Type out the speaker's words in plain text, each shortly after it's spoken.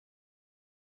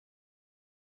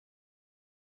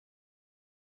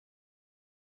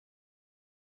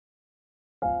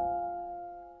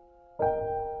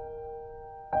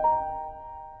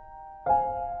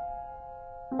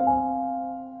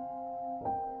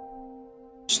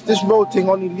this road thing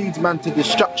only leads man to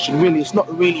destruction. Really, it's not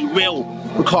really real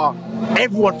because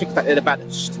everyone thinks that they're the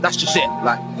baddest. That's just it.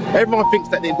 Like everyone thinks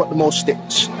that they've got the most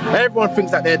sticks. Everyone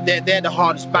thinks that they're the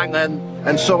hardest banger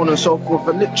and so on and so forth.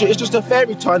 And literally, it's just a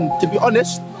fairy tale. To be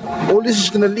honest, all this is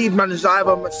gonna lead man is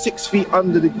either I'm at 6 feet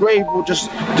under the grave or just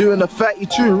doing a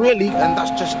 32 really, and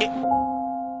that's just it.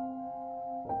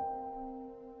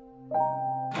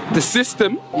 The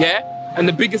system, yeah, and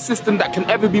the biggest system that can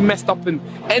ever be messed up in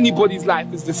anybody's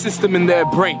life is the system in their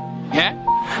brain, yeah?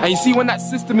 And you see, when that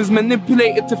system is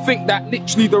manipulated to think that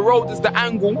literally the road is the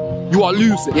angle, you are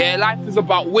losing. Yeah, life is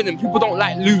about winning. People don't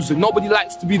like losing. Nobody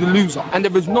likes to be the loser. And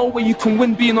there is no way you can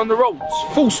win being on the roads.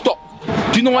 Full stop.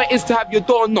 Do you know what it is to have your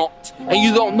door knocked and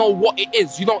you don't know what it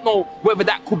is? You don't know whether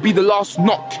that could be the last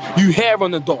knock you hear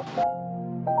on the door.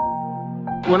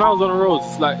 When I was on the roads,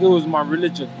 it's like it was my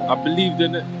religion. I believed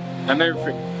in it and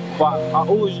everything. But I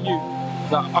always knew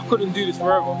that I couldn't do this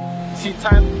forever. See,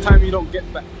 time you don't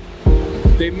get back.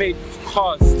 They made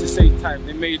cars to save time.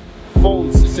 They made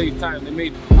phones to save time. They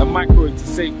made a microwave to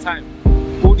save time.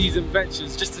 All these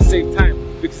inventions just to save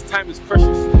time, because time is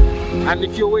precious. And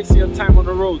if you're wasting your time on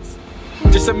the roads,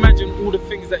 just imagine all the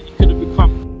things that you could have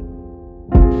become.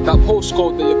 That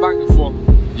postcode that you're banging for,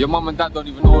 your mum and dad don't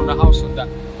even own a house on that,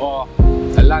 or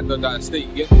a land on that estate,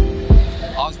 you get me?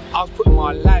 I was putting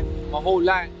my life on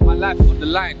the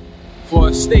line for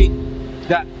a estate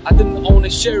that I didn't own a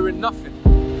share in nothing.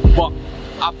 But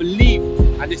I believed,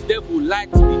 and this devil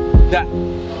lied to me, that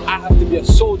I have to be a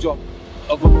soldier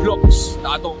of the blocks that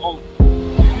I don't own.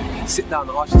 Sit down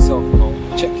and ask yourself, you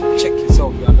know, check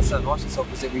yourself, you understand? Ask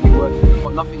yourself, is it really worth it?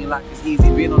 But nothing in life is easy.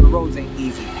 Being on the roads ain't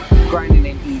easy. Grinding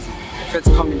ain't easy. Feds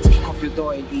coming to kick off your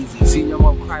door ain't easy. Seeing your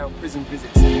mum cry on prison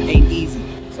visits ain't easy.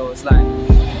 So it's like,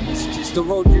 it's the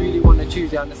road you really want to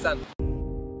choose, you understand?